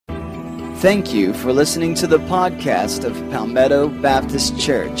Thank you for listening to the podcast of Palmetto Baptist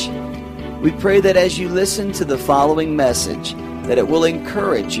Church. We pray that as you listen to the following message, that it will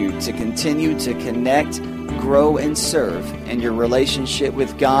encourage you to continue to connect, grow, and serve in your relationship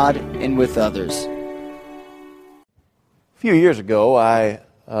with God and with others. A few years ago, I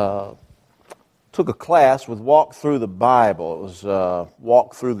took a class with Walk Through the Bible. It was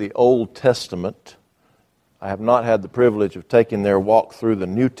Walk Through the Old Testament. I have not had the privilege of taking their Walk Through the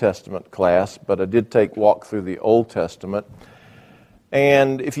New Testament class, but I did take Walk Through the Old Testament.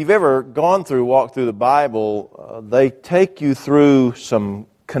 And if you've ever gone through Walk Through the Bible, they take you through some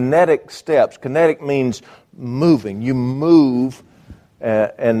kinetic steps. Kinetic means moving. You move,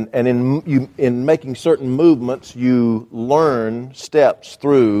 and in making certain movements, you learn steps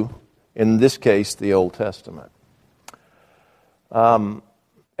through, in this case, the Old Testament.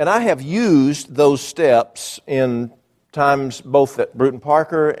 And I have used those steps in times both at Bruton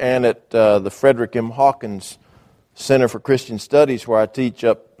Parker and at the Frederick M. Hawkins Center for Christian Studies, where I teach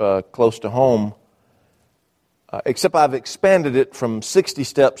up close to home, except I've expanded it from 60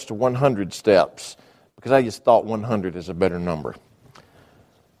 steps to 100 steps, because I just thought 100 is a better number.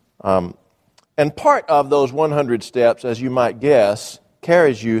 And part of those 100 steps, as you might guess,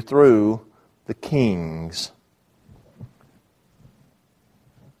 carries you through the Kings.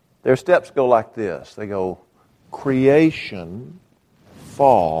 Their steps go like this. They go creation,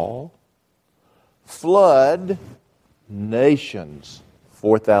 fall, flood, nations,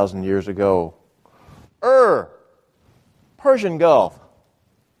 4,000 years ago. Persian Gulf,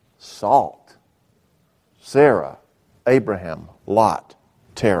 salt. Sarah, Abraham, Lot,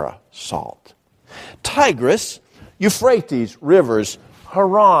 Terah, salt. Tigris, Euphrates, rivers,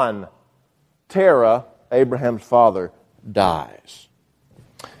 Haran, Terah, Abraham's father, dies.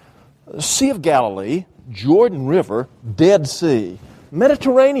 Sea of Galilee, Jordan River, Dead Sea,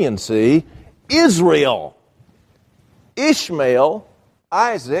 Mediterranean Sea, Israel, Ishmael,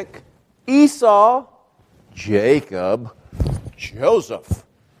 Isaac, Esau, Jacob, Joseph,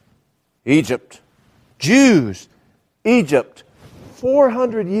 Egypt, Jews, Egypt,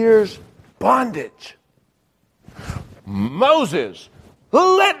 400 years bondage. Moses,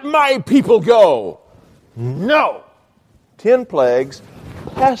 let my people go. No. 10 plagues,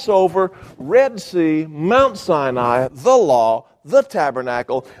 Passover, Red Sea, Mount Sinai, the law, the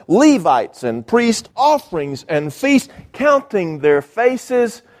tabernacle, Levites and priests, offerings and feasts, counting their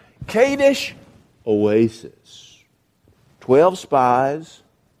faces, Kadesh, oasis. 12 spies,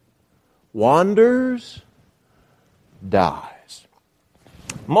 wanders, dies.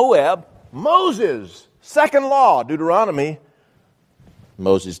 Moab, Moses, second law, Deuteronomy,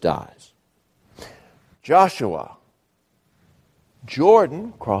 Moses dies. Joshua,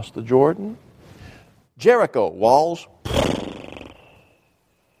 Jordan, cross the Jordan. Jericho, walls.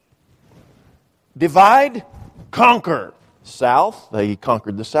 Divide, conquer. South, they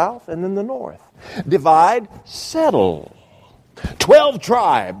conquered the south, and then the north. Divide, settle. 12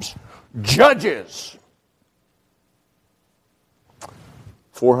 tribes, judges.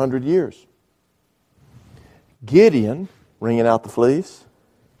 400 years. Gideon, wringing out the fleece.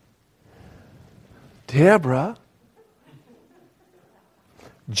 Deborah,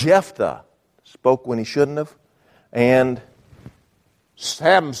 Jephthah, spoke when he shouldn't have, and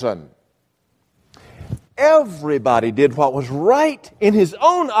Samson. Everybody did what was right in his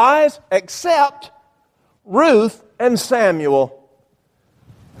own eyes except Ruth and Samuel.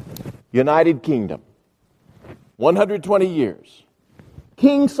 United Kingdom. 120 years.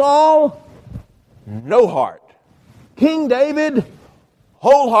 King Saul, no heart. King David,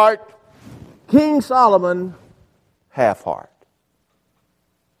 whole heart. King Solomon, half heart.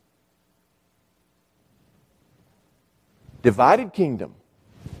 Divided kingdom,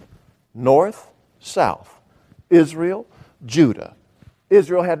 north, south, Israel, Judah.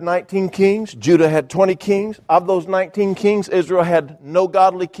 Israel had 19 kings, Judah had 20 kings. Of those 19 kings, Israel had no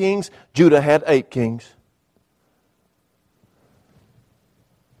godly kings, Judah had 8 kings.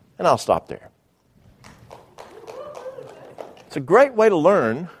 And I'll stop there. It's a great way to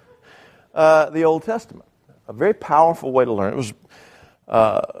learn the Old Testament, a very powerful way to learn. It was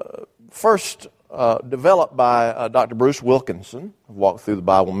first developed by Dr. Bruce Wilkinson of Walk Through the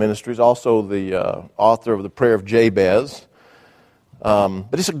Bible Ministries, also the author of the Prayer of Jabez. But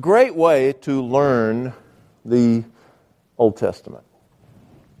it's a great way to learn the Old Testament.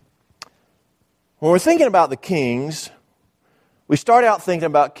 When we're thinking about the kings, we start out thinking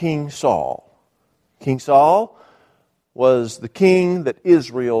about King Saul. King Saul was the king that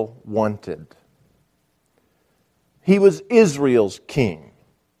Israel wanted. He was Israel's king.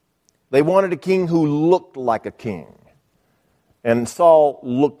 They wanted a king who looked like a king. And Saul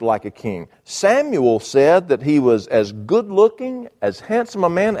looked like a king. Samuel said that he was as good-looking, as handsome a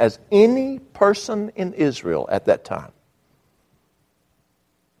man as any person in Israel at that time.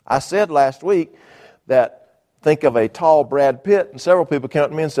 I said last week that think of a tall Brad Pitt, and several people came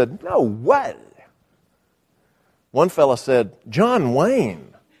up to me and said, "No way." One fella said, "John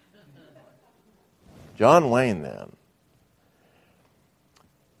Wayne." John Wayne then.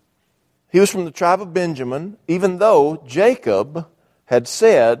 He was from the tribe of Benjamin, even though Jacob had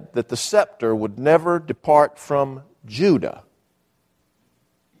said that the scepter would never depart from Judah.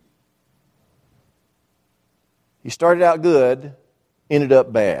 He started out good, ended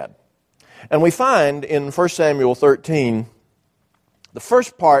up bad. And we find in 1 Samuel 13, the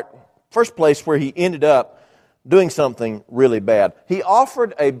first place where he ended up doing something really bad. He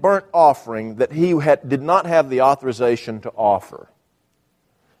offered a burnt offering that he did not have the authorization to offer.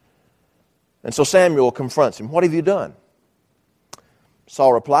 And so Samuel confronts him. "What have you done?"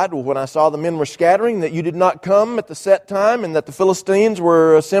 Saul replied, "Well, when I saw the men were scattering, that you did not come at the set time, and that the Philistines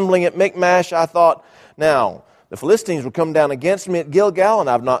were assembling at Michmash, I thought, now, the Philistines will come down against me at Gilgal, and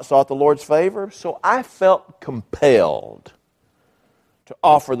I have not sought the Lord's favor. So I felt compelled to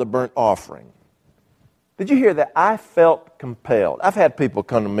offer the burnt offering." Did you hear that? I felt compelled. I've had people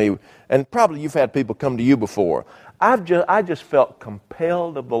come to me, and probably you've had people come to you before. I just felt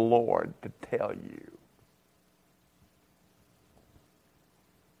compelled of the Lord to tell you.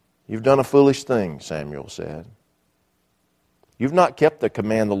 "You've done a foolish thing," Samuel said. "You've not kept the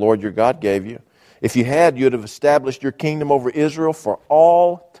command the Lord your God gave you. If you had, you'd have established your kingdom over Israel for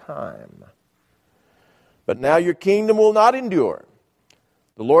all time. But now your kingdom will not endure.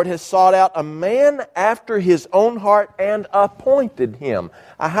 The Lord has sought out a man after His own heart and appointed him."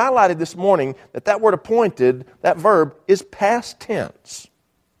 I highlighted this morning that word appointed, that verb, is past tense.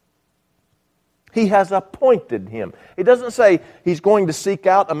 He has appointed him. It doesn't say He's going to seek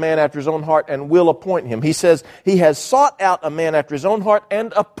out a man after His own heart and will appoint him. He says He has sought out a man after His own heart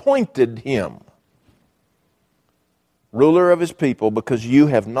and appointed him ruler of His people, because you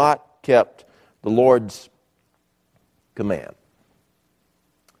have not kept the Lord's command.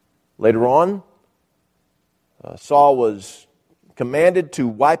 Later on, Saul was commanded to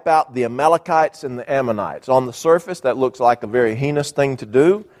wipe out the Amalekites and the Ammonites. On the surface, that looks like a very heinous thing to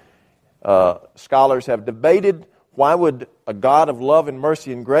do. Scholars have debated, why would a God of love and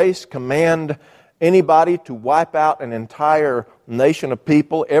mercy and grace command anybody to wipe out an entire nation of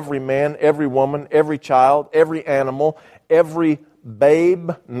people, every man, every woman, every child, every animal, every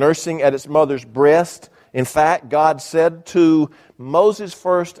babe nursing at its mother's breast? In fact, God said to Moses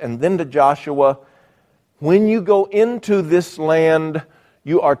first and then to Joshua, when you go into this land,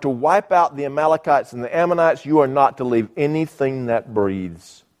 you are to wipe out the Amalekites and the Ammonites. You are not to leave anything that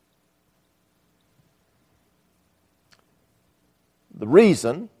breathes. The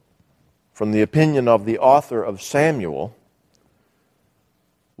reason, from the opinion of the author of Samuel,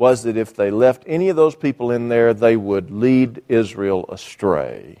 was that if they left any of those people in there, they would lead Israel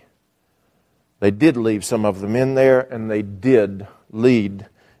astray. They did leave some of them in there, and they did lead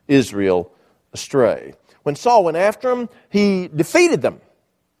Israel astray. When Saul went after them, he defeated them.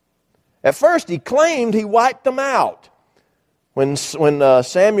 At first, he claimed he wiped them out. When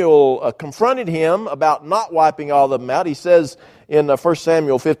Samuel confronted him about not wiping all of them out, he says in 1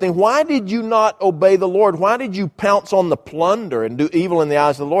 Samuel 15, "Why did you not obey the Lord? Why did you pounce on the plunder and do evil in the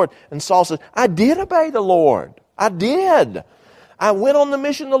eyes of the Lord?" And Saul says, "I did obey the Lord. I did. I went on the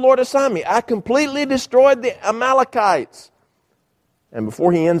mission the Lord assigned me. I completely destroyed the Amalekites." And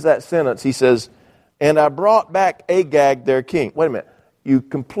before he ends that sentence, he says, "And I brought back Agag, their king." Wait a minute. You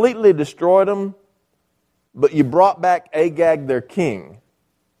completely destroyed them, but you brought back Agag, their king.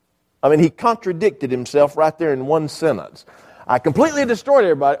 I mean, he contradicted himself right there in one sentence. I completely destroyed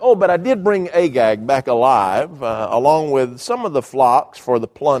everybody. Oh, but I did bring Agag back alive, along with some of the flocks for the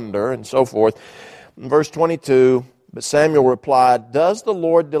plunder and so forth. In verse 22, but Samuel replied, "Does the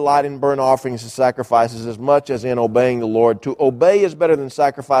Lord delight in burnt offerings and sacrifices as much as in obeying the Lord? To obey is better than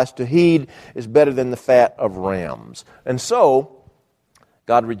sacrifice. To heed is better than the fat of rams." And so,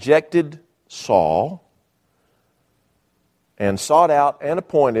 God rejected Saul and sought out and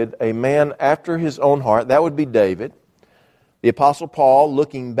appointed a man after His own heart. That would be David. The Apostle Paul,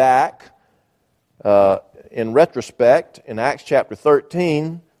 looking back in retrospect in Acts chapter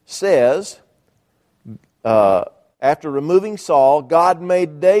 13, says, after removing Saul, God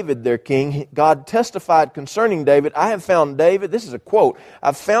made David their king. God testified concerning David, "I have found David," this is a quote,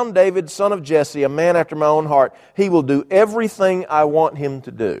 "I've found David, son of Jesse, a man after my own heart. He will do everything I want him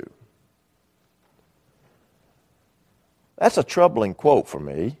to do." That's a troubling quote for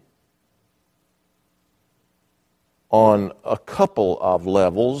me. on a couple of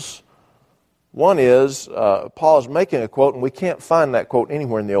levels. One is, Paul is making a quote, and we can't find that quote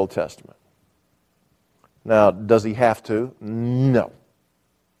anywhere in the Old Testament. Now, does he have to? No.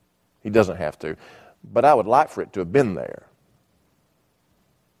 He doesn't have to. But I would like for it to have been there.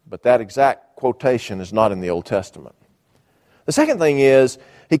 But that exact quotation is not in the Old Testament. The second thing is,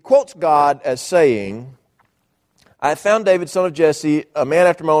 he quotes God as saying, I have found David, son of Jesse, a man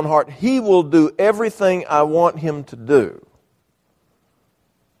after my own heart. He will do everything I want him to do.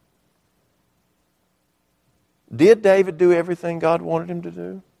 Did David do everything God wanted him to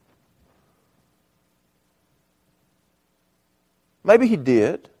do? Maybe he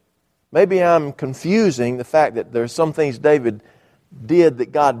did. Maybe I'm confusing the fact that there are some things David did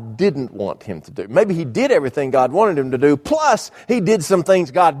that God didn't want him to do. Maybe he did everything God wanted him to do, plus he did some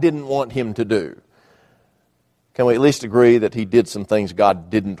things God didn't want him to do. Can we at least agree that he did some things God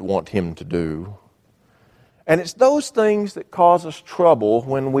didn't want him to do? And it's those things that cause us trouble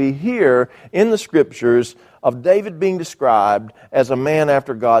when we hear in the Scriptures of David being described as a man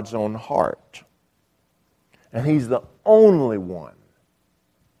after God's own heart. And he's the only one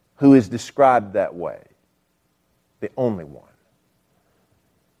who is described that way. The only one.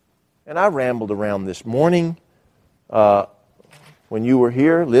 And I rambled around this morning when you were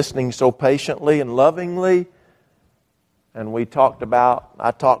here listening so patiently and lovingly. And I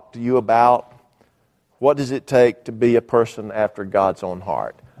talked to you about what does it take to be a person after God's own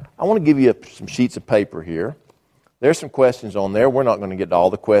heart. I want to give you some sheets of paper here. There's some questions on there. We're not going to get to all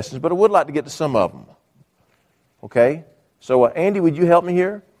the questions, but I would like to get to some of them. Okay? So Andy, would you help me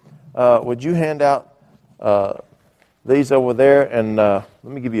here? Would you hand out these over there? And let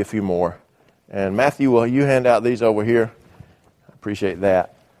me give you a few more. And Matthew, will you hand out these over here? I appreciate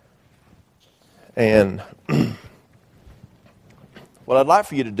that. And what I'd like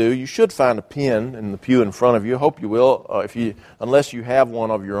for you to do, you should find a pen in the pew in front of you. I hope you will, unless you have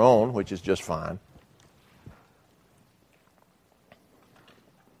one of your own, which is just fine.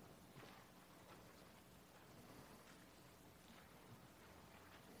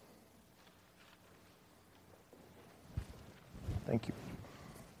 Thank you.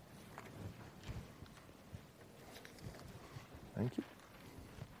 Thank you.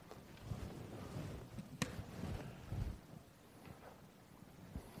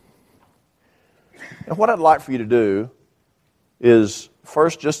 And what I'd like for you to do is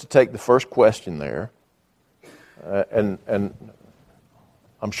first just to take the first question there, and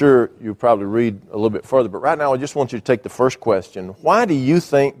I'm sure you'll probably read a little bit further, but right now I just want you to take the first question. Why do you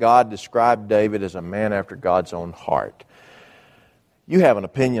think God described David as a man after God's own heart? You have an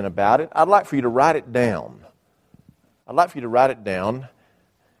opinion about it. I'd like for you to write it down.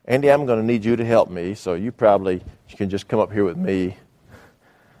 Andy, I'm going to need you to help me, so you can just come up here with me.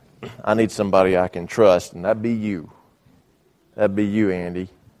 I need somebody I can trust, and that'd be you. That'd be you, Andy.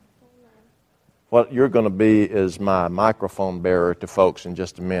 What you're going to be is my microphone bearer to folks in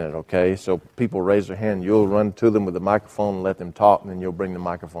just a minute, okay? So people raise their hand, you'll run to them with the microphone and let them talk, and then you'll bring the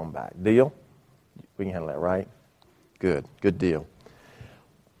microphone back. Deal? We can handle that, right? Good deal.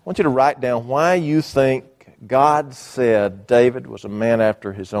 I want you to write down why you think God said David was a man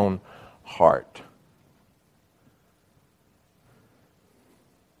after his own heart.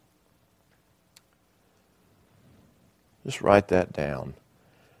 Just write that down.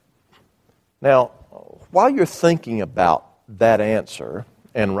 Now, while you're thinking about that answer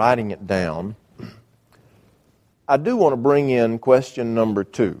and writing it down, I do want to bring in question number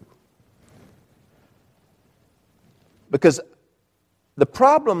 2. Because the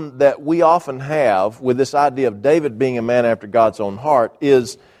problem that we often have with this idea of David being a man after God's own heart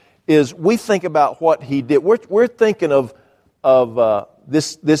is we think about what he did. We're thinking of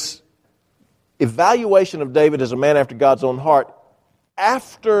this evaluation of David as a man after God's own heart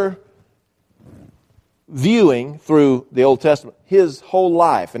after viewing through the Old Testament his whole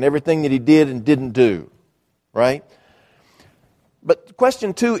life and everything that he did and didn't do, right? But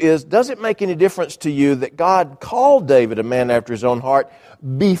question 2 is, does it make any difference to you that God called David a man after his own heart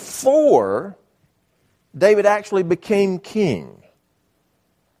before David actually became king?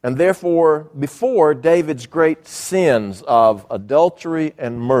 And therefore, before David's great sins of adultery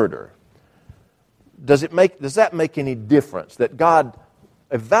and murder? Does that make any difference that God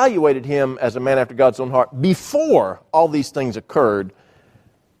evaluated him as a man after God's own heart before all these things occurred?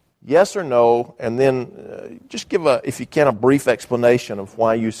 Yes or no, and then just give, if you can, a brief explanation of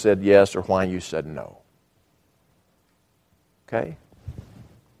why you said yes or why you said no. Okay?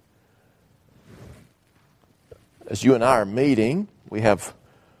 As you and I are meeting, we have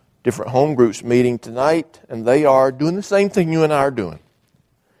different home groups meeting tonight, and they are doing the same thing you and I are doing.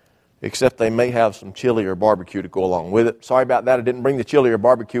 except they may have some chili or barbecue to go along with it. Sorry about that. I didn't bring the chili or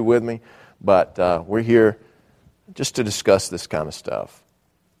barbecue with me, but we're here just to discuss this kind of stuff.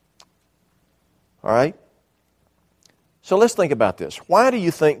 All right? So let's think about this. Why do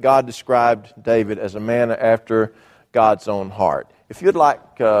you think God described David as a man after God's own heart? If you'd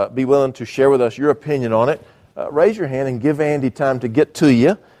like be willing to share with us your opinion on it, raise your hand and give Andy time to get to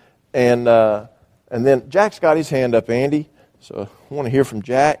you. And then Jack's got his hand up, Andy. So I want to hear from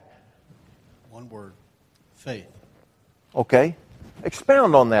Jack. One word, faith. Okay.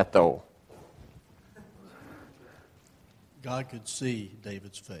 Expound on that, though. God could see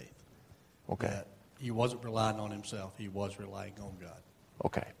David's faith. Okay. That he wasn't relying on himself. He was relying on God.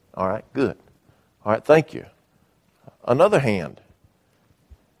 Okay. All right. Good. All right. Thank you. Another hand.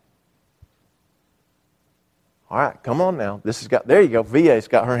 All right. Come on now. There you go. VA's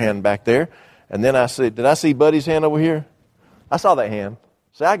got her hand back there. And then did I see Buddy's hand over here? I saw that hand.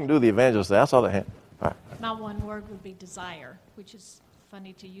 See, I can do the evangelist thing. I saw that hand. All right. My one word would be desire, which is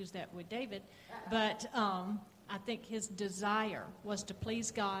funny to use that with David. But I think his desire was to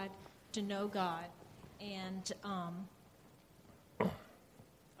please God, to know God. And,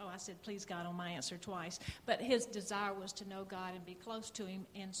 I said please God on my answer twice. But his desire was to know God and be close to Him.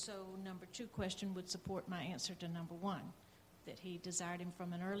 And so number 2 question would support my answer to number 1, that he desired Him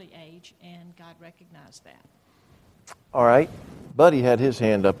from an early age, and God recognized that. All right. Buddy had his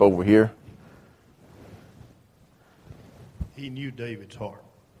hand up over here. He knew David's heart.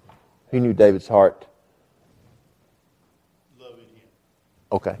 He knew David's heart. Loving him.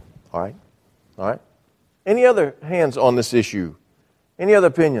 Okay. All right. All right. Any other hands on this issue? Any other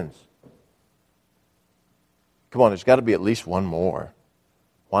opinions? Come on, there's got to be at least one more.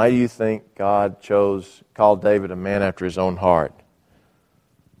 Why do you think God called David a man after His own heart?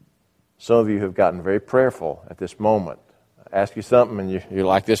 Some of you have gotten very prayerful at this moment. I ask you something and you're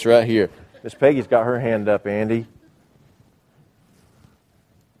like this right here. Miss Peggy's got her hand up, Andy.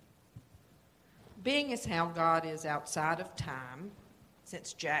 Being as how God is outside of time,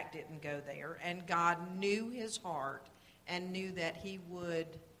 since Jack didn't go there, and God knew his heart and knew that he would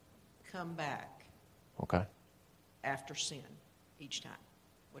come back. Okay. After sin, each time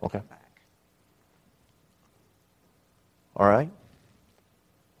would Okay. come back. All right.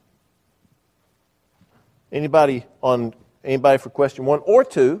 Anybody for question 1 or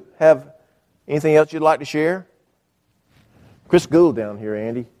 2 have anything else you'd like to share? Chris Gould down here,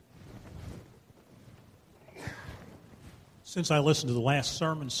 Andy. Since I listened to the last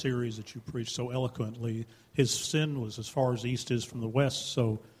sermon series that you preached so eloquently, his sin was as far as the east is from the west,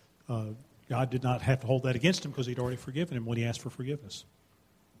 so God did not have to hold that against him because He'd already forgiven him when he asked for forgiveness.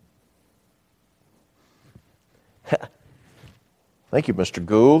 Thank you, Mr.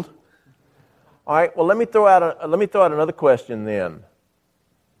 Gould. All right, well, let me throw out another question then.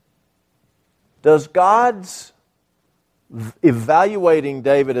 Does God's evaluating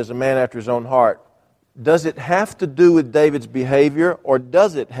David as a man after His own heart, does it have to do with David's behavior, or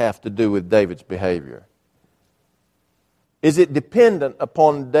does it have to do with David's behavior? Is it dependent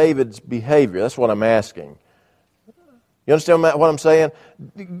upon David's behavior? That's what I'm asking. You understand what I'm saying?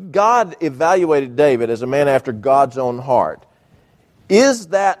 God evaluated David as a man after God's own heart. Is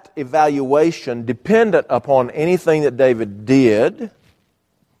that evaluation dependent upon anything that David did,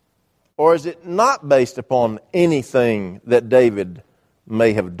 or is it not based upon anything that David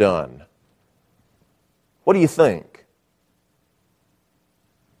may have done? What do you think?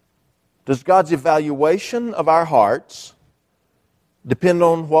 Does God's evaluation of our hearts depend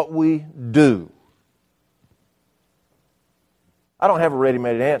on what we do? I don't have a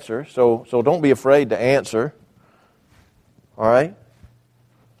ready-made answer, so don't be afraid to answer. All right?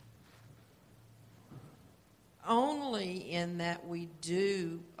 Only in that we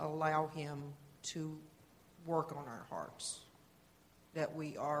do allow Him to work on our hearts, that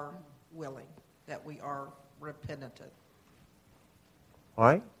we are willing, that we are repentant. All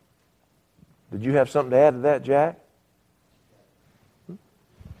right? Did you have something to add to that, Jack?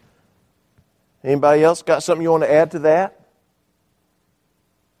 Anybody else got something you want to add to that?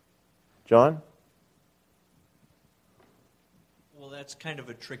 John? Well, that's kind of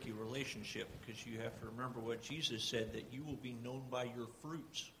a tricky relationship because you have to remember what Jesus said, that you will be known by your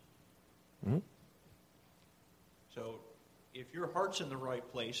fruits. Mm-hmm. So if your heart's in the right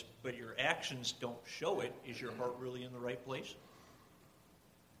place, but your actions don't show it, is your heart really in the right place?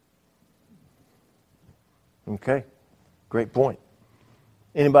 Okay. Great point.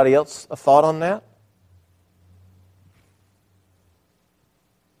 Anybody else a thought on that?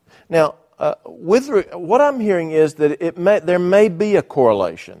 Now, what I'm hearing is that there may be a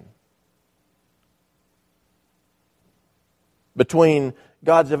correlation between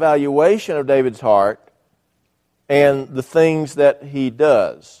God's evaluation of David's heart and the things that he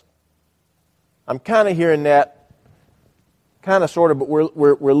does. I'm kind of hearing that, kind of sort of, but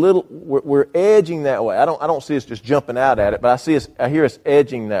we're edging that way. I don't see us just jumping out at it, but I hear us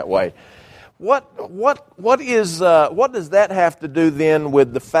edging that way. What does that have to do then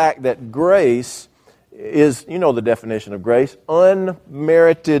with the fact that grace is, you know the definition of grace,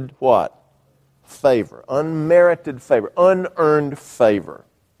 unmerited what? Favor. Unmerited favor. Unearned favor.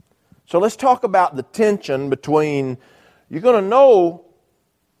 So let's talk about the tension between, you're going to know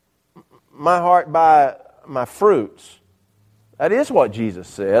my heart by my fruits. That is what Jesus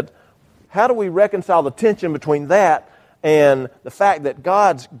said. How do we reconcile the tension between that and the fact that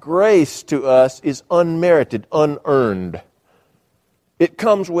God's grace to us is unmerited, unearned? It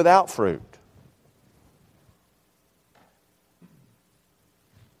comes without fruit.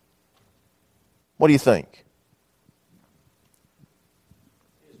 What do you think?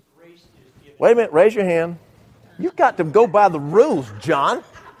 Wait a minute, raise your hand. You've got to go by the rules, John.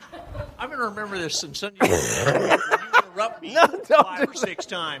 I'm going to remember this some Sunday when you interrupt me 5 or 6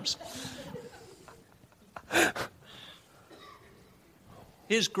 times.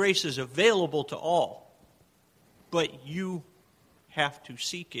 His grace is available to all, but you have to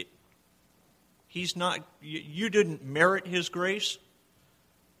seek it. He's not. You didn't merit His grace,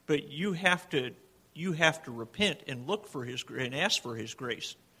 but you have to repent and look for His and ask for His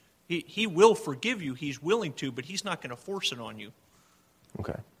grace. He will forgive you. He's willing to, but He's not going to force it on you.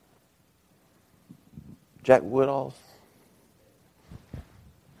 Okay. Jack Woodall.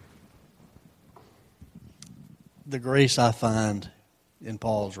 The grace I find in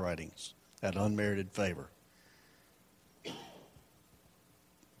Paul's writings, that unmerited favor.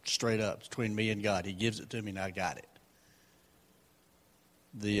 Straight up, it's between me and God. He gives it to me and I got it.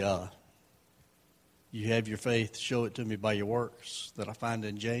 You have your faith, show it to me by your works, that I find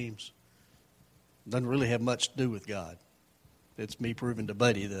in James. Doesn't really have much to do with God. It's me proving to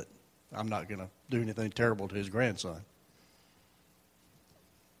Buddy that I'm not going to do anything terrible to his grandson.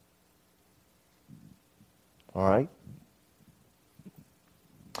 All right.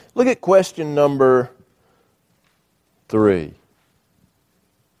 Look at question number 3.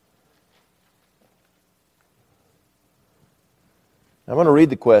 I'm going to read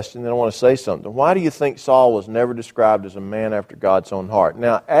the question, then I want to say something. Why do you think Saul was never described as a man after God's own heart?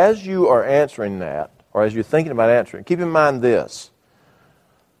 Now, as you are answering that, or as you're thinking about answering, keep in mind this.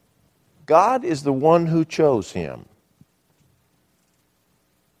 God is the one who chose him.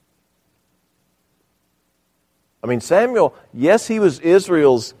 I mean, Samuel, yes, he was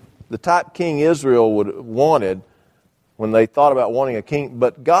the type king Israel wanted when they thought about wanting a king,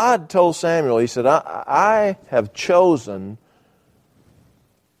 but God told Samuel, He said, I have chosen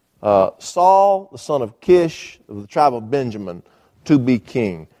Saul, the son of Kish, of the tribe of Benjamin, to be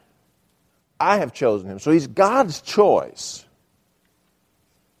king. I have chosen him. So he's God's choice.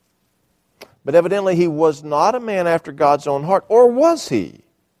 But evidently he was not a man after God's own heart. Or was he?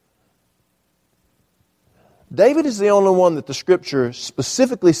 David is the only one that the Scripture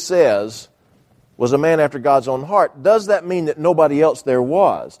specifically says was a man after God's own heart. Does that mean that nobody else there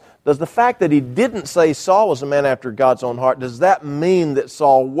was? Does the fact that he didn't say Saul was a man after God's own heart, does that mean that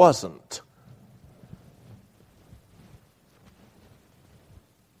Saul wasn't?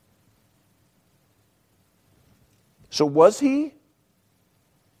 So was he?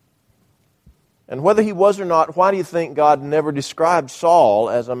 And whether he was or not, why do you think God never described Saul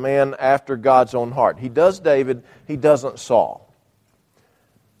as a man after God's own heart? He does David, he doesn't Saul.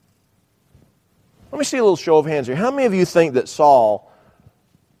 Let me see a little show of hands here. How many of you think that Saul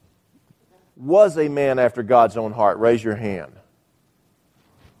was a man after God's own heart? Raise your hand.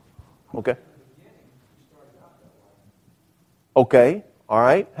 Okay. Okay, all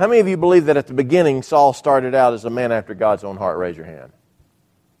right. How many of you believe that at the beginning Saul started out as a man after God's own heart? Raise your hand.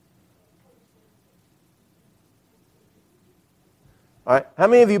 All right. How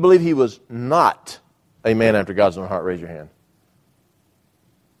many of you believe he was not a man after God's own heart? Raise your hand.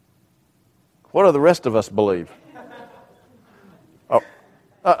 What do the rest of us believe? Oh,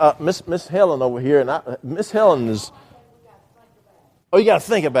 Miss Helen over here, and Miss Helen is. Oh, you got to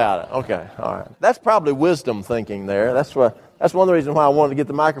think about it. Okay, all right. That's probably wisdom thinking there. That's one of the reasons why I wanted to get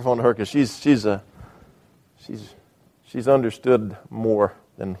the microphone to her, because she's understood more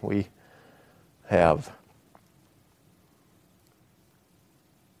than we have.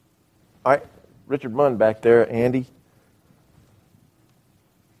 All right, Richard Munn back there, Andy.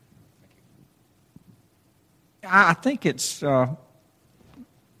 I think it's, I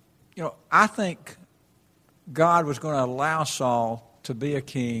think God was going to allow Saul to be a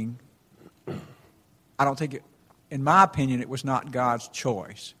king. I don't think in my opinion, it was not God's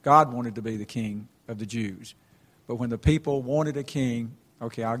choice. God wanted to be the king of the Jews. But when the people wanted a king,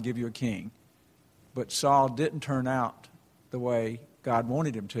 okay, I'll give you a king. But Saul didn't turn out the way God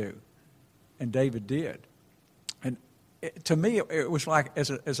wanted him to, and David did. And to me, it was like,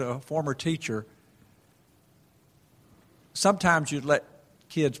 as a former teacher, sometimes you'd let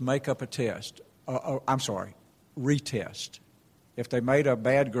kids make up a test. Retest. If they made a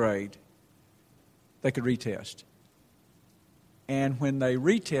bad grade, they could retest. And when they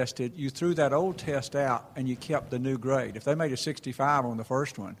retested, you threw that old test out and you kept the new grade. If they made a 65 on the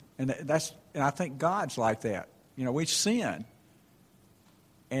first one, and I think God's like that. You know, we sin,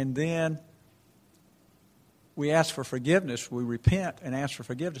 and then we ask for forgiveness. We repent and ask for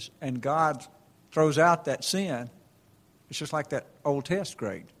forgiveness, and God throws out that sin. It's just like that old test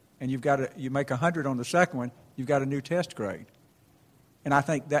grade. And you make 100 on the second one, you've got a new test grade. And I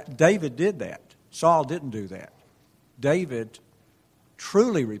think that David did that. Saul didn't do that. David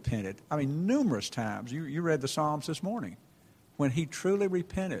truly repented. I mean, numerous times. You read the Psalms this morning. When he truly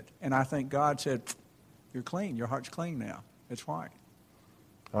repented. And I think God said, you're clean. Your heart's clean now. It's white.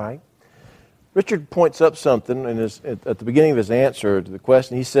 All right. Richard points up something at the beginning of his answer to the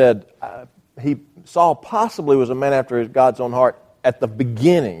question. He said Saul possibly was a man after God's own heart at the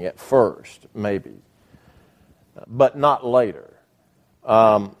beginning, at first, maybe, but not later.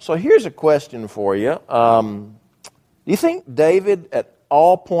 So here's a question for you. Do you think David, at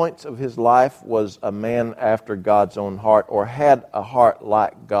all points of his life, was a man after God's own heart or had a heart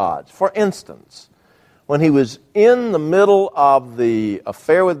like God's? For instance, when he was in the middle of the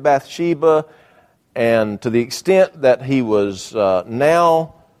affair with Bathsheba, and to the extent that he was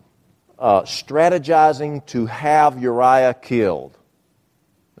now strategizing to have Uriah killed.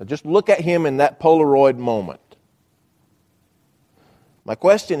 Now just look at him in that Polaroid moment. My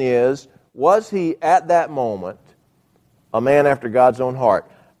question is, was he at that moment a man after God's own heart?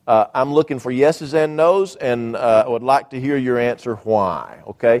 I'm looking for yeses and nos, and I would like to hear your answer why.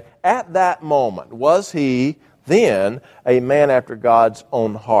 Okay? At that moment, was he then a man after God's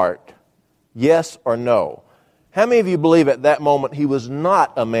own heart? Yes or no? How many of you believe at that moment he was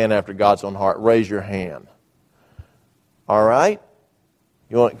not a man after God's own heart? Raise your hand. All right.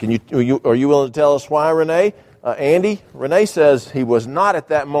 Are you willing to tell us why, Renee? Andy? Renee says he was not at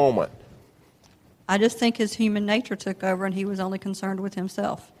that moment. I just think his human nature took over and he was only concerned with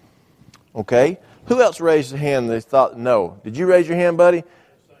himself. Okay. Who else raised a hand they thought no? Did you raise your hand, buddy?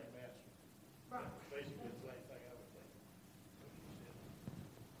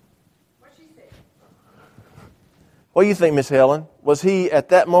 What do you think, Miss Helen? Was he at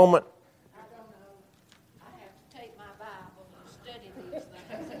that moment? I don't know. I have to take my Bible and study these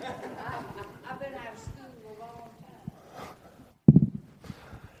things. I've been out of school a long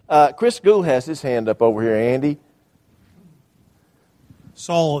time. Chris Gould has his hand up over here, Andy.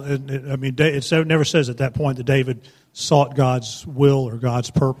 Saul, it never says at that point that David sought God's will or God's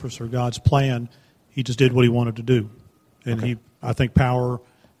purpose or God's plan. He just did what he wanted to do. And I think power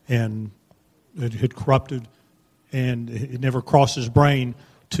and it had corrupted, and it never crossed his brain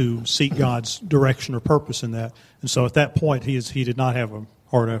to seek God's direction or purpose in that. And so at that point, he did not have a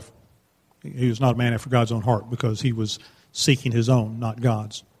heart after. He was not a man after God's own heart because he was seeking his own, not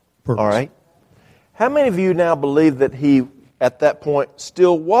God's purpose. All right. How many of you now believe that he, at that point,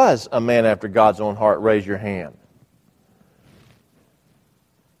 still was a man after God's own heart? Raise your hand.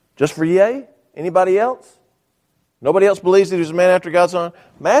 Just for yay? Anybody else? Nobody else believes that he was a man after God's own heart?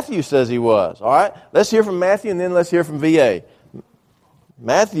 Matthew says he was. All right. Let's hear from Matthew, and then let's hear from VA.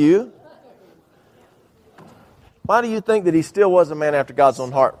 Matthew, why do you think that he still was a man after God's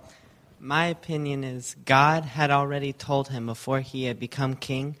own heart? My opinion is God had already told him before he had become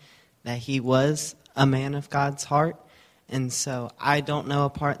king that he was a man of God's heart. And so I don't know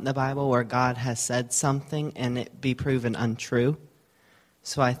a part in the Bible where God has said something and it be proven untrue.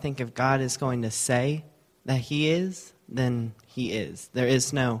 So I think if God is going to say that he is, then he is. There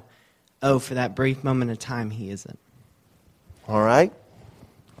is no, for that brief moment of time, he isn't. All right.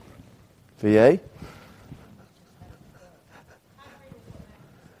 VA?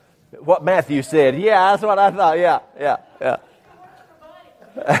 What Matthew said. Yeah, that's what I thought. Yeah.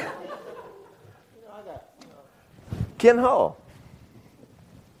 Ken Hall.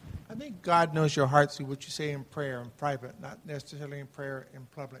 I think God knows your heart through what you say in prayer in private, not necessarily in prayer in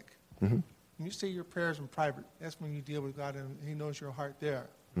public. Mm-hmm. When you say your prayers in private, that's when you deal with God and he knows your heart there.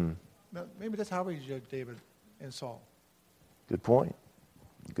 Mm. Now, maybe that's how we judge David and Saul. Good point.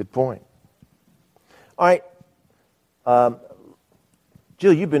 All right.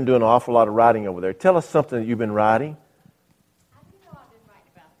 Jill, you've been doing an awful lot of writing over there. Tell us something that you've been writing. I didn't know I've been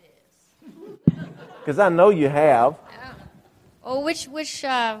writing about this. because I know you have. Oh, which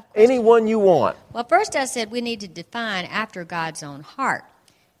Anyone you want. Well, first I said we need to define after God's own heart.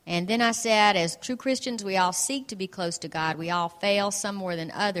 And then I said, as true Christians, we all seek to be close to God. We all fail, some more than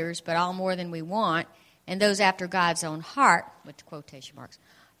others, but all more than we want. And those after God's own heart, with quotation marks,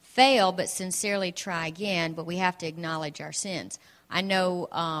 fail but sincerely try again, but we have to acknowledge our sins. I know,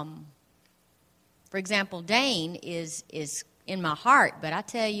 for example, Dane is in my heart, but I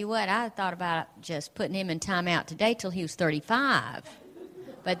tell you what, I thought about just putting him in timeout today till he was 35.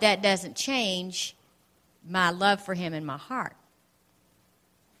 But that doesn't change my love for him in my heart.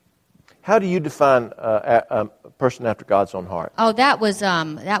 How do you define a person after God's own heart? Oh, that was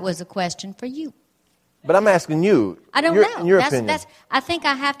a question for you. But I'm asking you. I don't know. In your opinion. I think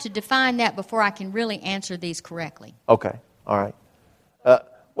I have to define that before I can really answer these correctly. Okay. All right.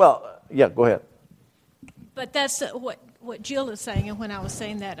 Yeah, go ahead. But that's what Jill is saying, and when I was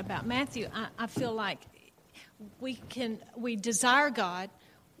saying that about Matthew, I feel like we desire God,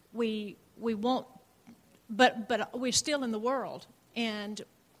 we want, but we're still in the world, and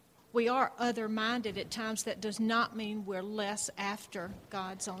we are other-minded at times. That does not mean we're less after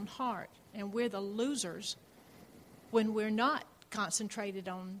God's own heart. And we're the losers when we're not concentrated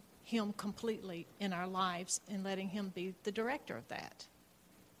on Him completely in our lives and letting Him be the director of that.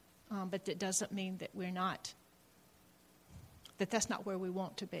 But that doesn't mean that we're not, that's not where we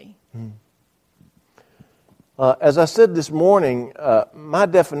want to be. As I said this morning, my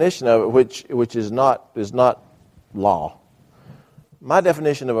definition of it, which is not law, my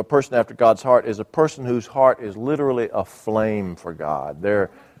definition of a person after God's heart is a person whose heart is literally aflame for God. They're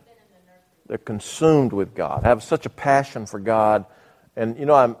consumed with God, have such a passion for God. And, you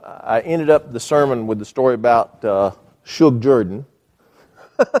know, I ended up the sermon with the story about Shug Jordan,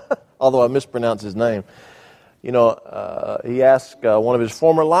 although I mispronounced his name. You know, he asked one of his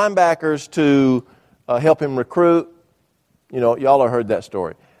former linebackers to help him recruit. You know, y'all have heard that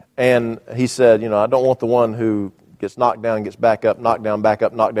story. And he said, you know, I don't want the one who gets knocked down, gets back up, knocked down, back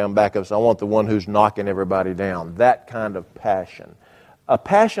up, knocked down, back up. So I want the one who's knocking everybody down. That kind of passion. A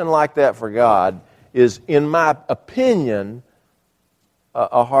passion like that for God is, in my opinion,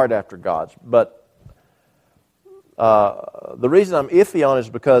 a heart after God's. But the reason I'm iffy on it is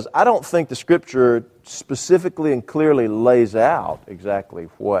because I don't think the Scripture specifically and clearly lays out exactly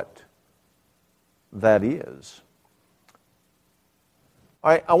what that is.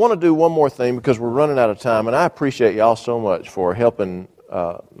 All right, I want to do one more thing because we're running out of time, and I appreciate y'all so much for helping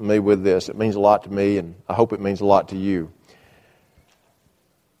me with this. It means a lot to me, and I hope it means a lot to you.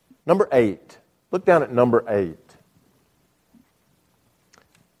 Number 8. Look down at number 8.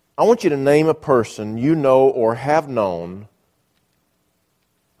 I want you to name a person you know or have known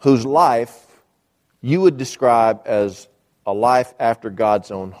whose life you would describe as a life after God's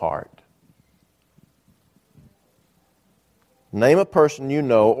own heart. Name a person you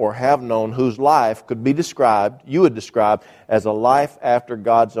know or have known whose life could be described, you would describe, as a life after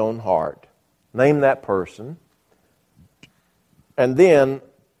God's own heart. Name that person. And then,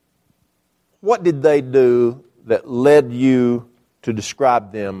 what did they do that led you to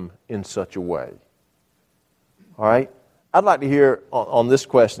describe them in such a way? All right? I'd like to hear on this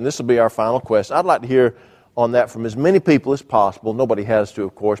question. This will be our final question. I'd like to hear on that from as many people as possible. Nobody has to,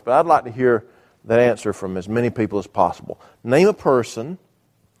 of course, but I'd like to hear that answer from as many people as possible. Name a person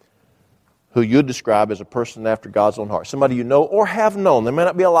who you'd describe as a person after God's own heart. Somebody you know or have known. They may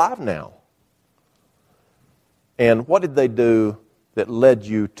not be alive now. And what did they do that led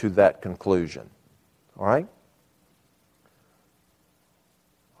you to that conclusion? All right?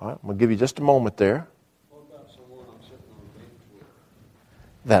 All right, I'm going to give you just a moment there. What about someone I'm sitting on the bench with?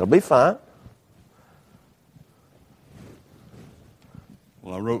 That'll be fine.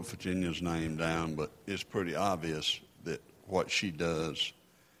 Well, I wrote Virginia's name down, but it's pretty obvious that what she does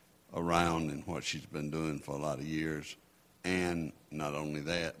around and what she's been doing for a lot of years, and not only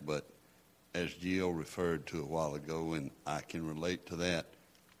that, but as Jill referred to a while ago, and I can relate to that,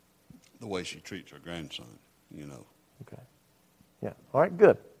 the way she treats her grandson, you know. Okay. Yeah. All right,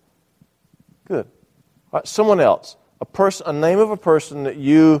 good. Good. All right, someone else. A name of a person that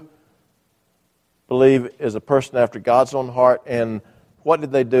you believe is a person after God's own heart, and what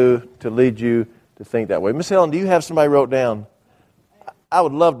did they do to lead you to think that way? Miss Helen, do you have somebody wrote down? I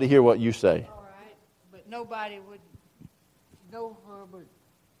would love to hear what you say. All right, but nobody would know her but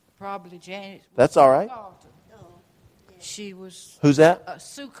probably Janet. That's all right. Carlton. She was... Who's that?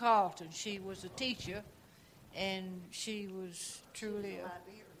 Sue Carlton. She was a teacher, and she was truly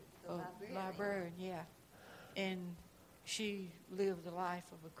a librarian, yeah. And she lived the life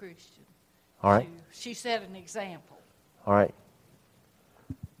of a Christian. All right. She set an example. All right.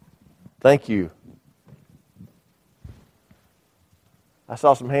 Thank you. I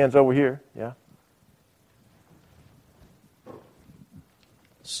saw some hands over here. Yeah.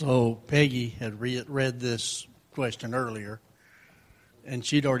 So Peggy had read this question earlier, and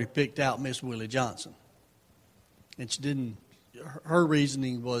she'd already picked out Miss Willie Johnson. And she didn't, her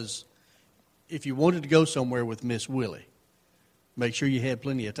reasoning was, if you wanted to go somewhere with Miss Willie, make sure you had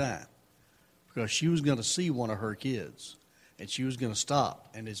plenty of time. Because she was going to see one of her kids, and she was going to stop.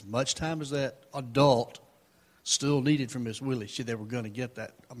 And as much time as that adult still needed from Miss Willie, they were going to get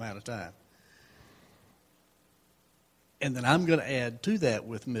that amount of time. And then I'm going to add to that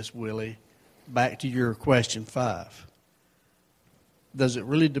with Miss Willie, back to your question 5. Does it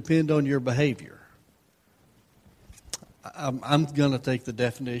really depend on your behavior? I'm going to take the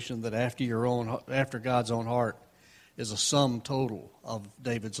definition that after God's own heart is a sum total of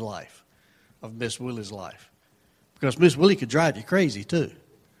David's life, of Miss Willie's life. Because Miss Willie could drive you crazy too.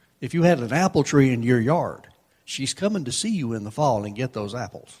 If you had an apple tree in your yard, she's coming to see you in the fall and get those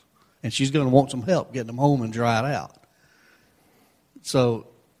apples. And she's going to want some help getting them home and dried out. So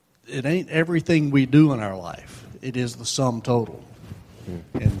it ain't everything we do in our life. It is the sum total.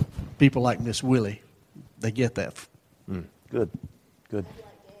 And people like Miss Willie, they get that. Good. Good.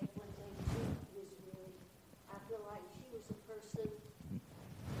 I feel like she was a person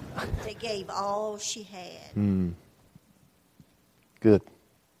that gave all she had. Good.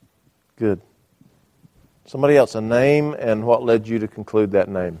 Good. Somebody else, a name and what led you to conclude that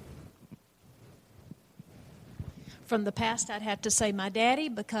name? From the past, I'd have to say my daddy,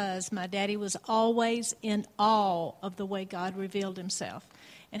 because my daddy was always in awe of the way God revealed himself.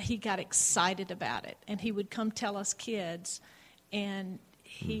 And he got excited about it. And he would come tell us kids, and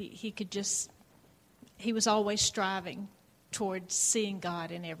he was always striving towards seeing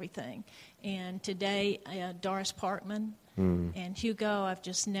God in everything. And today, Doris Parkman and Hugo, I've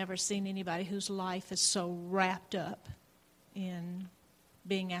just never seen anybody whose life is so wrapped up in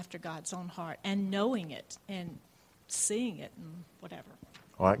being after God's own heart and knowing it and seeing it and whatever.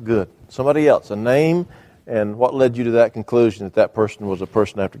 All right, good. Somebody else, a name and what led you to that conclusion that that person was a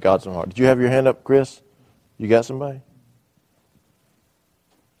person after God's own heart. Did you have your hand up, Chris? You got somebody?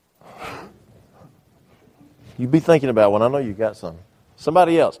 You be thinking about one. I know you got some.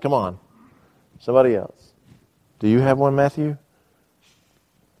 Somebody else, come on. Somebody else. Do you have one, Matthew?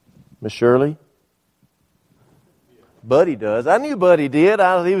 Miss Shirley? Buddy does. I knew Buddy did.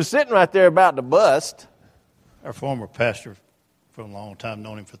 He was sitting right there about to bust. Our former pastor for a long time,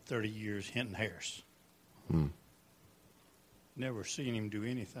 known him for 30 years, Hinton Harris. Never seen him do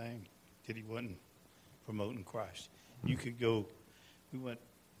anything that he wasn't promoting Christ. You could go, we went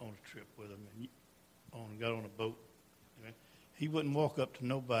on a trip with him and got on a boat. He wouldn't walk up to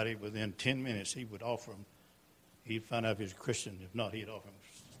nobody within 10 minutes. He would offer him, he'd find out if he's a Christian. If not, he'd offer him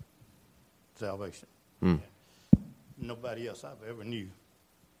salvation. Nobody else I've ever knew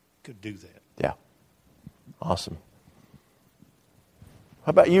could do that. Yeah. Awesome. How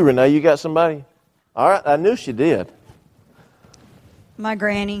about you, Renee? You got somebody? All right, I knew she did. My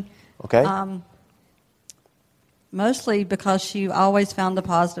granny. Okay. Mostly because she always found the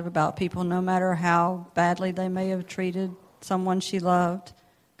positive about people, no matter how badly they may have treated someone she loved.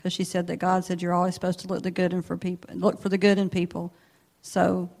 Because she said that God said you're always supposed to look for the good in people.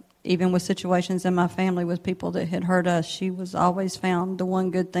 So even with situations in my family with people that had hurt us, she was always found the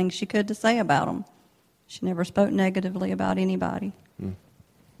one good thing she could to say about them. She never spoke negatively about anybody.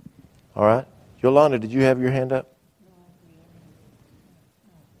 All right. Yolanda, did you have your hand up?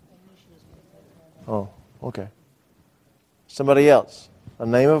 Oh, okay. Somebody else. A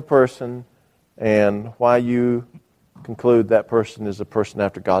name of a person and why you conclude that person is a person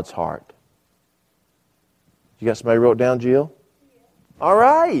after God's heart. You got somebody wrote down, Jill? All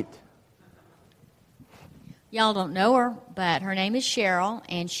right. Y'all don't know her, but her name is Cheryl,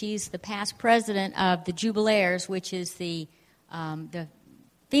 and she's the past president of the Jubilaires, which is the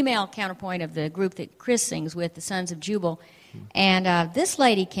female counterpoint of the group that Chris sings with, the Sons of Jubal. And this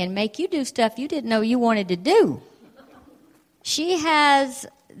lady can make you do stuff you didn't know you wanted to do. She has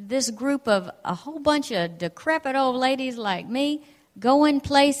this group of a whole bunch of decrepit old ladies like me going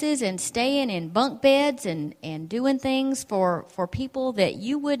places and staying in bunk beds and doing things for people that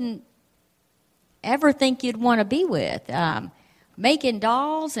you wouldn't ever think you'd want to be with. Making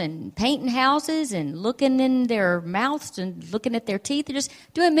dolls and painting houses and looking in their mouths and looking at their teeth. They're just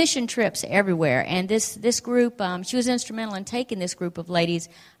doing mission trips everywhere. And this group, she was instrumental in taking this group of ladies.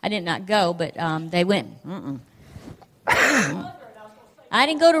 I did not go, but they went. I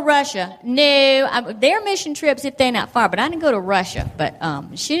didn't go to Russia. No, their mission trips if they're not far, but I didn't go to Russia. But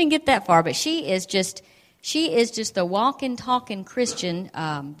she didn't get that far. But she is just the walking, talking Christian,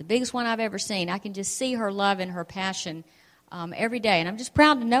 the biggest one I've ever seen. I can just see her love and her passion every day. And I'm just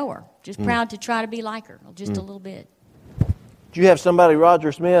proud to know her, just proud to try to be like her, just a little bit. Do you have somebody,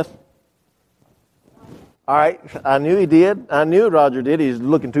 Roger Smith? All right, I knew he did. I knew Roger did. He's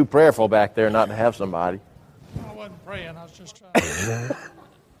looking too prayerful back there not to have somebody. I wasn't praying. I was just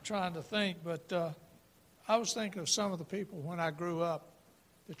trying to think. But I was thinking of some of the people when I grew up,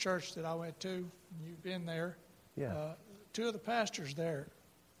 the church that I went to, and you've been there. Yeah. Two of the pastors there,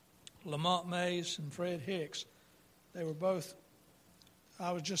 Lamont Mays and Fred Hicks, they were both,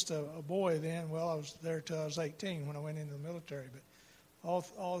 I was just a boy then. Well, I was there till I was 18 when I went into the military. But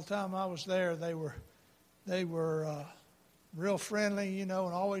all the time I was there, they were real friendly, you know,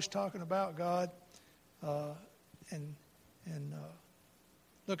 and always talking about God and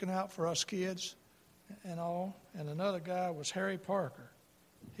looking out for us kids and all. And another guy was Harry Parker.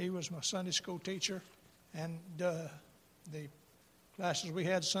 He was my Sunday school teacher, and the classes we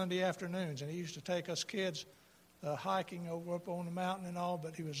had Sunday afternoons, and he used to take us kids hiking over up on the mountain and all,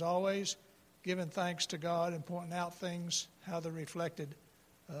 but he was always giving thanks to God and pointing out things, how they reflected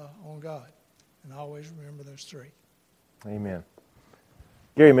on God. And I always remember those three. Amen.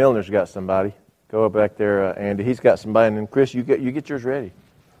 Gary Milner's got somebody. Go up back there, Andy. He's got somebody, and then Chris, you get yours ready.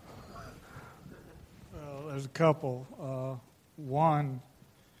 Well, there's a couple. One,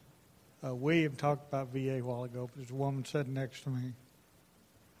 William talked about VA a while ago, but there's a woman sitting next to me.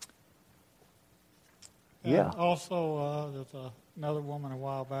 Yeah. And also, there's another woman a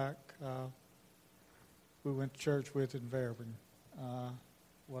while back we went to church with in Fairburn.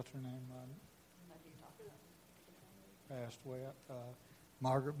 What's her name? Passed away.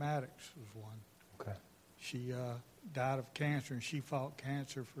 Margaret Maddox was one. Okay. She died of cancer, and she fought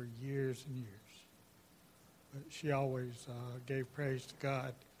cancer for years and years. But she always gave praise to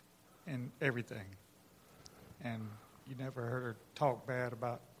God in everything. And you never heard her talk bad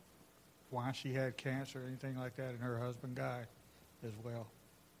about why she had cancer or anything like that, and her husband Guy as well.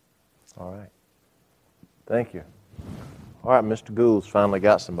 All right. Thank you. All right, Mr. Gould's finally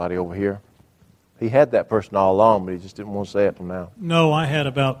got somebody over here. He had that person all along, but he just didn't want to say it till now. No, I had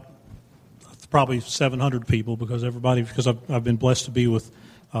about probably 700 people because I've been blessed to be with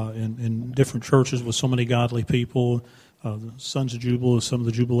in different churches with so many godly people. The Sons of Jubal, some of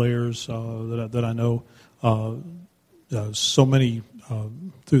the Jubilaires that I know, so many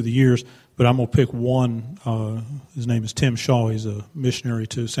through the years. But I'm going to pick one. His name is Tim Shaw. He's a missionary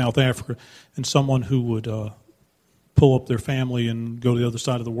to South Africa, and someone who would pull up their family and go to the other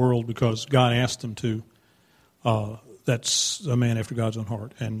side of the world because God asked them to. That's a man after God's own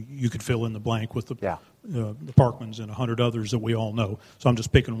heart. And you could fill in the blank with the Parkmans and 100 others that we all know. So I'm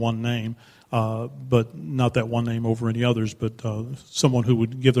just picking one name, but not that one name over any others, but someone who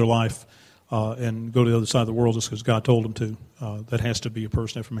would give their life and go to the other side of the world just because God told them to. That has to be a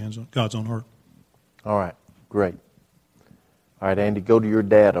person after God's own heart. All right, great. All right, Andy, go to your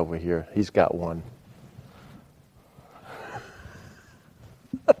dad over here. He's got one.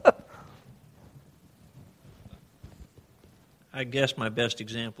 I guess my best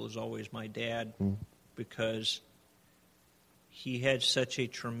example is always my dad, because he had such a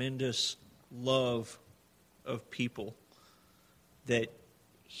tremendous love of people that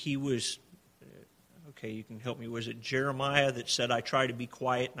he was, okay, you can help me, was it Jeremiah that said, I try to be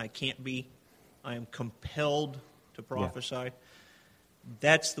quiet and I can't be? I am compelled to prophesy. Yeah.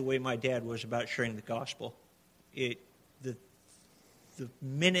 That's the way my dad was about sharing the gospel. The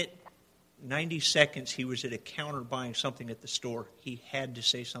minute, 90 seconds he was at a counter buying something at the store, he had to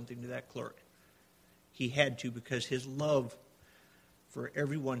say something to that clerk. He had to, because his love for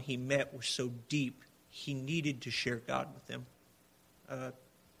everyone he met was so deep, he needed to share God with them. You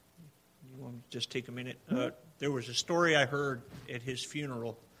want to just take a minute? There was a story I heard at his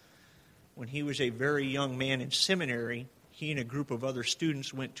funeral. When he was a very young man in seminary, he and a group of other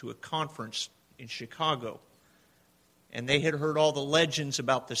students went to a conference in Chicago. And they had heard all the legends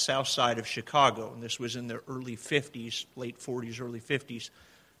about the south side of Chicago. And this was in the early 50s, late 40s, early 50s.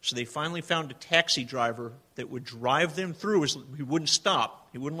 So they finally found a taxi driver that would drive them through. He wouldn't stop.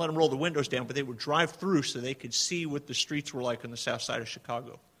 He wouldn't let them roll the windows down, but they would drive through so they could see what the streets were like on the south side of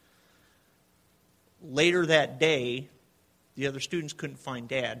Chicago. Later that day, the other students couldn't find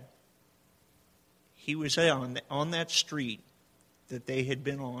Dad. He was on that street that they had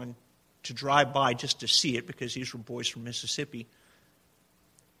been on to drive by just to see it, because these were boys from Mississippi,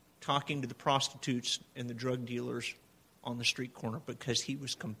 talking to the prostitutes and the drug dealers on the street corner, because he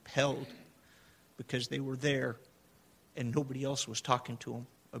was compelled, because they were there and nobody else was talking to him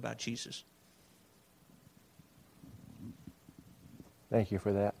about Jesus. Thank you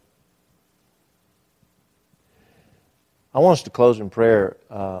for that. I want us to close in prayer.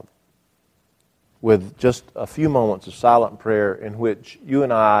 with just a few moments of silent prayer in which you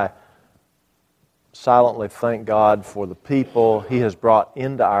and I silently thank God for the people He has brought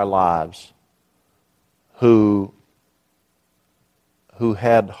into our lives who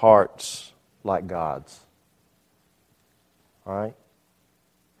had hearts like God's. All right?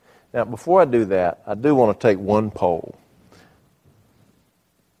 Now, before I do that, I do want to take one poll.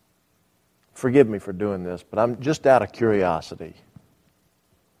 Forgive me for doing this, but I'm just out of curiosity.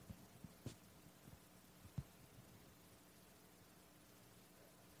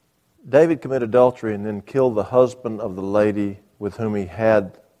 David committed adultery and then killed the husband of the lady with whom he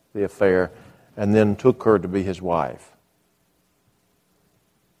had the affair and then took her to be his wife.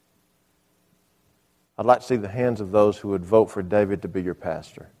 I'd like to see the hands of those who would vote for David to be your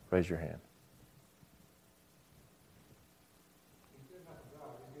pastor. Raise your hand.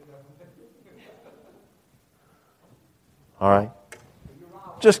 All right.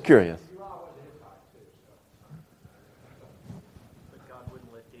 Just curious. But God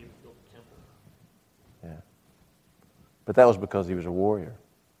wouldn't let David build the temple. Yeah. But that was because he was a warrior.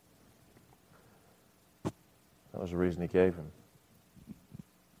 That was the reason He gave him.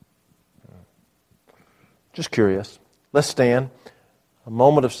 Just curious. Let's stand. A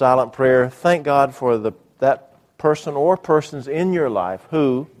moment of silent prayer. Thank God for that person or persons in your life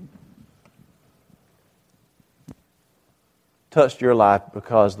who touched your life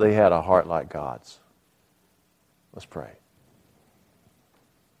because they had a heart like God's. Let's pray.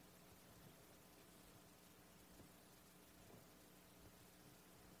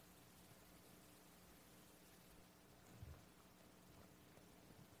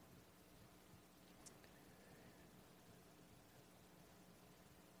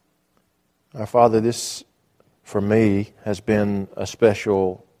 Our Father, this, for me, has been a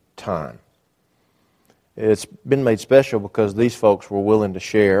special time. It's been made special because these folks were willing to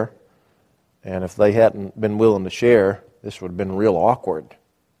share, and if they hadn't been willing to share, this would have been real awkward,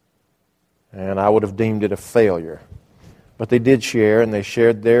 and I would have deemed it a failure. But they did share, and they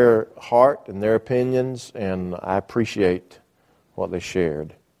shared their heart and their opinions, and I appreciate what they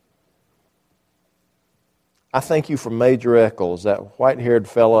shared. I thank You for Major Eccles, that white-haired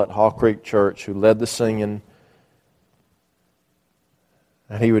fellow at Hall Creek Church who led the singing.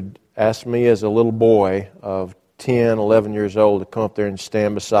 And he would ask me as a little boy of 10, 11 years old to come up there and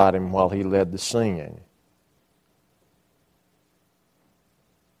stand beside him while he led the singing.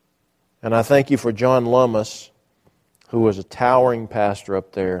 And I thank You for John Lummis, who was a towering pastor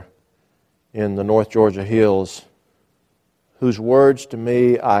up there in the North Georgia hills, whose words to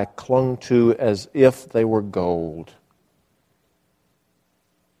me I clung to as if they were gold.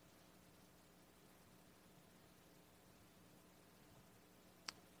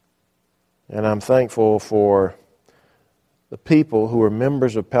 And I'm thankful for the people who were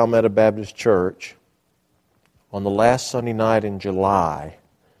members of Palmetto Baptist Church on the last Sunday night in July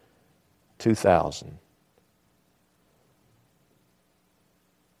 2000,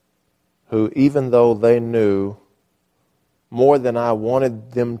 who, even though they knew more than I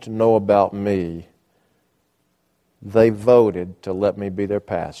wanted them to know about me, they voted to let me be their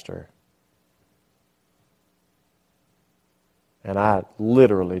pastor. And I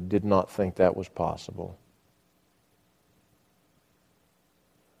literally did not think that was possible.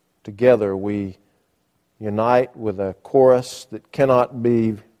 Together we unite with a chorus that cannot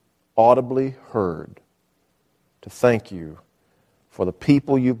be audibly heard to thank You for the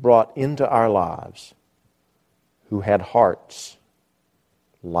people You brought into our lives who had hearts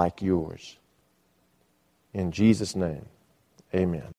like Yours. In Jesus' name, amen.